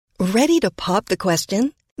Ready to pop the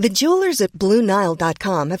question? The jewelers at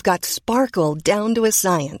BlueNile.com have got sparkle down to a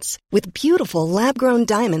science with beautiful lab-grown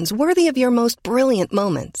diamonds worthy of your most brilliant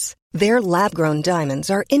moments. Their lab-grown diamonds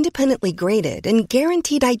are independently graded and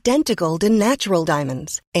guaranteed identical to natural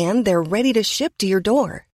diamonds, and they're ready to ship to your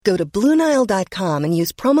door. Go to BlueNile.com and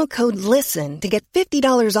use promo code LISTEN to get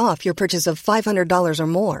 $50 off your purchase of $500 or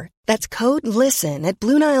more. That's code LISTEN at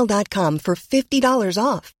BlueNile.com for $50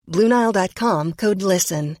 off. BlueNile.com, code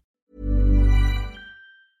LISTEN.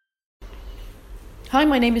 Hi,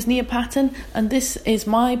 my name is Nia Patton, and this is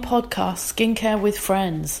my podcast, Skincare with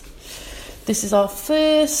Friends. This is our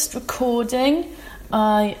first recording.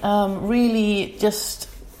 I am really just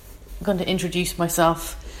going to introduce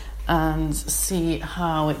myself and see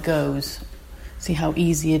how it goes, see how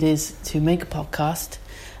easy it is to make a podcast.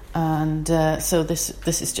 And so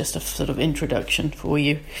this is just a sort of introduction for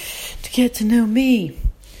you to get to know me.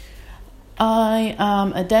 I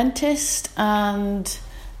am a dentist and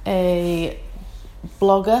a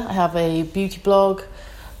blogger. I have a beauty blog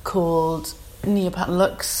called Nia Patton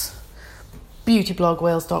Looks,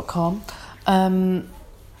 beautyblogwales.com. And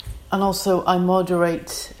also I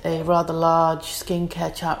moderate a rather large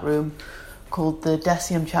skincare chat room called the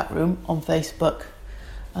Decium Chat Room on Facebook.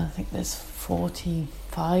 I think there's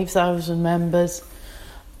 45,000 members.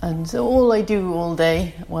 And so all I do all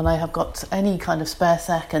day when I have got any kind of spare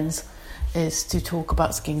seconds is to talk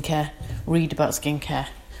about skincare, read about skincare,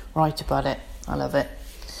 write about it. I love it.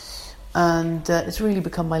 And it's really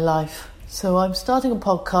become my life. So I'm starting a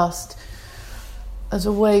podcast as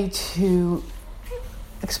a way to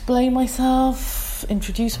explain myself,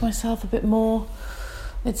 introduce myself a bit more.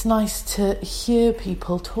 It's nice to hear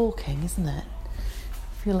people talking, isn't it?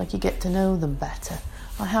 I feel like you get to know them better.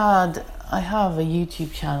 I have a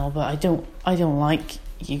YouTube channel, but I don't like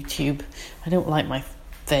YouTube. I don't like my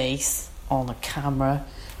face on a camera.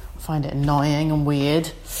 I find it annoying and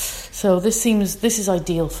weird. So this is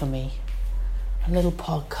ideal for me. A little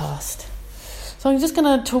podcast. So I'm just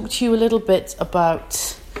going to talk to you a little bit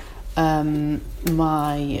about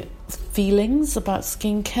my feelings about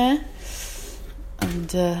skincare and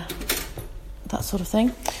that sort of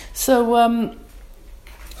thing. So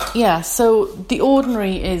so The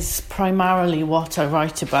Ordinary is primarily what I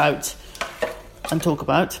write about and talk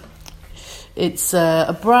about. It's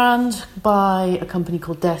a brand by a company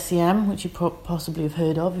called Decium, which you possibly have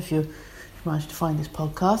heard of if you managed to find this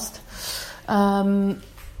podcast.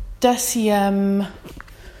 Decium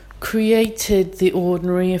created The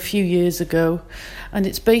Ordinary a few years ago, and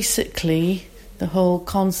it's basically, the whole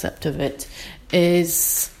concept of it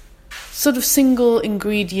is sort of single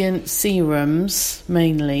ingredient serums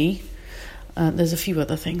mainly. There's a few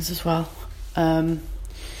other things as well.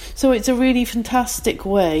 So it's a really fantastic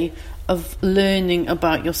way of learning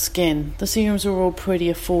about your skin. The serums are all pretty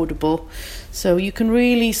affordable, so you can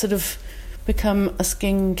really sort of become a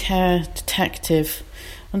skincare detective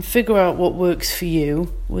and figure out what works for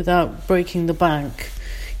you without breaking the bank.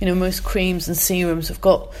 You know, most creams and serums have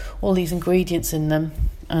got all these ingredients in them,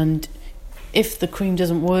 and if the cream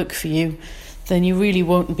doesn't work for you, then you really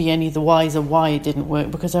won't be any the wiser why it didn't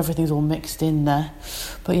work, because everything's all mixed in there.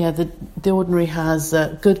 But yeah, the Ordinary has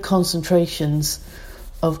good concentrations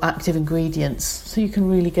of active ingredients, so you can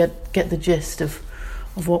really get the gist of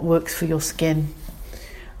what works for your skin.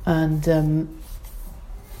 And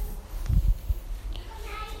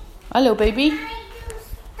hello, baby.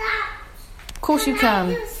 Of course you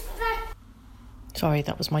can. Sorry,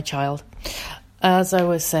 that was my child. As I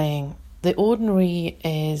was saying, The Ordinary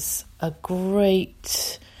is a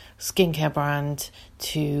great skincare brand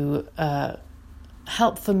to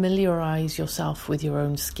help familiarise yourself with your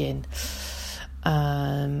own skin.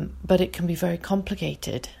 But it can be very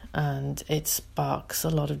complicated, and it sparks a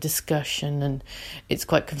lot of discussion, and it's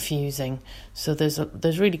quite confusing. So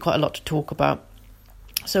there's really quite a lot to talk about.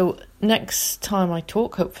 So next time I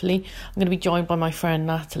talk, hopefully, I'm going to be joined by my friend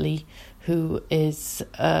Natalie, who is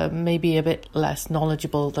maybe a bit less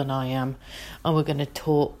knowledgeable than I am, and we're going to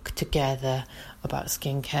talk together about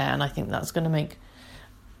skincare, and I think that's going to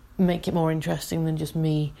make it more interesting than just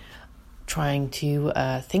me trying to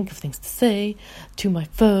think of things to say to my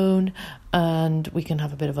phone, and we can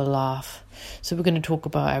have a bit of a laugh. So we're going to talk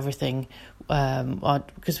about everything,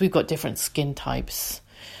 because we've got different skin types,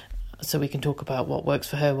 so we can talk about what works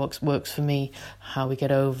for her, what works for me, how we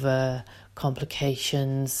get over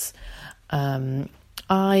complications.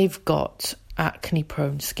 I've got acne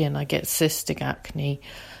prone skin. I get cystic acne.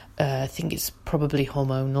 I think it's probably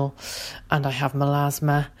hormonal, and I have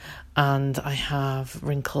melasma, and I have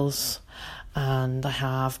wrinkles, and I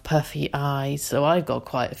have puffy eyes, so I've got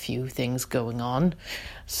quite a few things going on.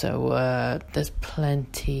 So there's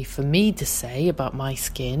plenty for me to say about my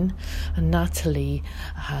skin, and Natalie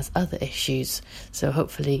has other issues, so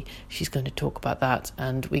hopefully she's going to talk about that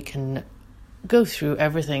and we can go through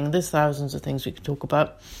everything. There's thousands of things we can talk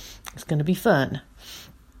about. It's going to be fun.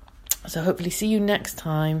 So hopefully see you next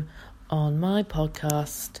time on my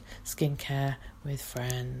podcast, Skincare with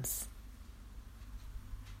Friends.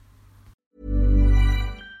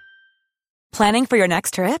 Planning for your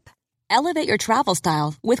next trip? Elevate your travel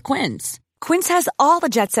style with Quince. Quince has all the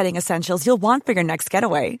jet-setting essentials you'll want for your next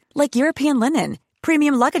getaway, like European linen,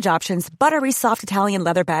 premium luggage options, buttery soft Italian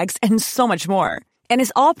leather bags, and so much more. And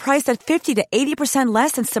is all priced at 50 to 80%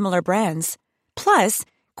 less than similar brands. Plus,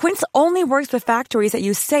 Quince only works with factories that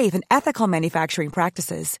use safe and ethical manufacturing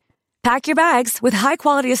practices. Pack your bags with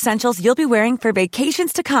high-quality essentials you'll be wearing for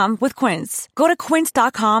vacations to come with Quince. Go to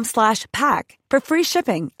quince.com/pack for free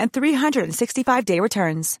shipping and 365-day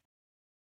returns.